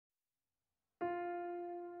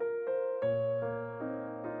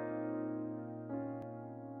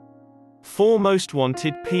4 most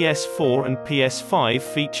wanted PS4 and PS5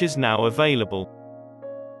 features now available.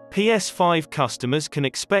 PS5 customers can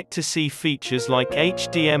expect to see features like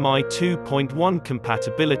HDMI 2.1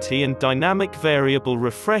 compatibility and dynamic variable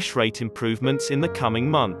refresh rate improvements in the coming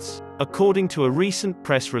months, according to a recent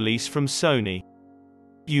press release from Sony.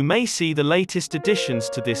 You may see the latest additions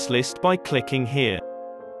to this list by clicking here.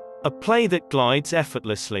 A play that glides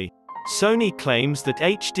effortlessly. Sony claims that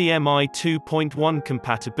HDMI 2.1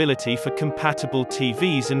 compatibility for compatible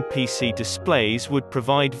TVs and PC displays would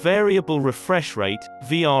provide variable refresh rate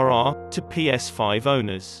 (VRR) to PS5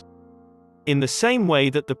 owners. In the same way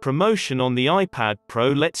that the promotion on the iPad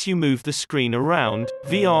Pro lets you move the screen around,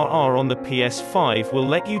 VRR on the PS5 will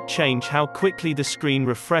let you change how quickly the screen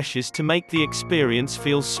refreshes to make the experience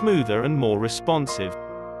feel smoother and more responsive.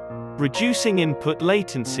 Reducing input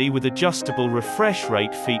latency with adjustable refresh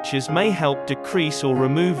rate features may help decrease or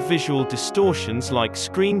remove visual distortions like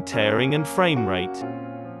screen tearing and frame rate.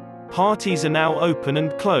 Parties are now open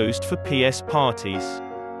and closed for PS parties.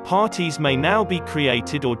 Parties may now be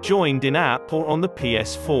created or joined in-app or on the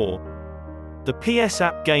PS4. The PS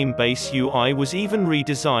App game-based UI was even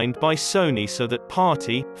redesigned by Sony so that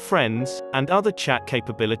party, friends, and other chat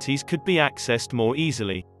capabilities could be accessed more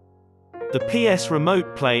easily. The PS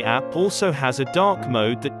Remote Play app also has a dark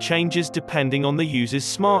mode that changes depending on the user's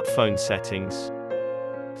smartphone settings.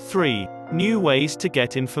 3. New ways to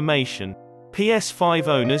get information. PS5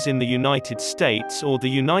 owners in the United States or the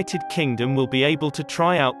United Kingdom will be able to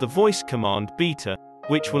try out the voice command beta,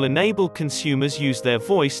 which will enable consumers use their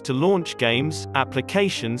voice to launch games,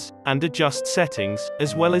 applications, and adjust settings,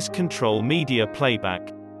 as well as control media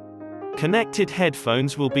playback. Connected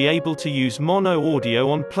headphones will be able to use mono audio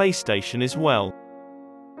on PlayStation as well.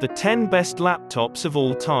 The 10 best laptops of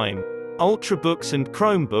all time. Ultrabooks and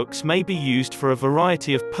Chromebooks may be used for a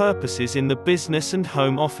variety of purposes in the business and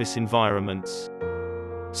home office environments.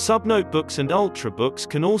 Subnotebooks and Ultrabooks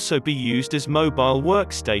can also be used as mobile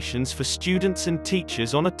workstations for students and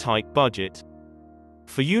teachers on a tight budget.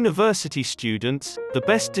 For university students, the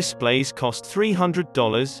best displays cost $300,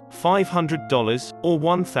 $500, or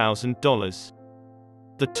 $1,000.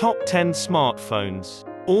 The top 10 smartphones.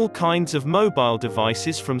 All kinds of mobile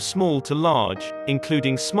devices from small to large,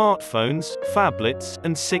 including smartphones, phablets,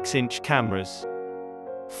 and 6-inch cameras.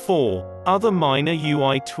 4. Other minor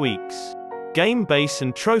UI tweaks. Game base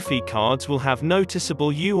and trophy cards will have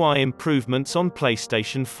noticeable UI improvements on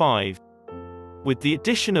PlayStation 5. With the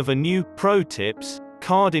addition of a new Pro Tips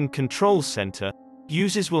card in Control Center,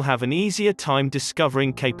 users will have an easier time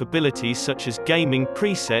discovering capabilities such as gaming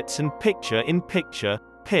presets and picture-in-picture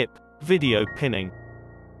 (PIP) video pinning.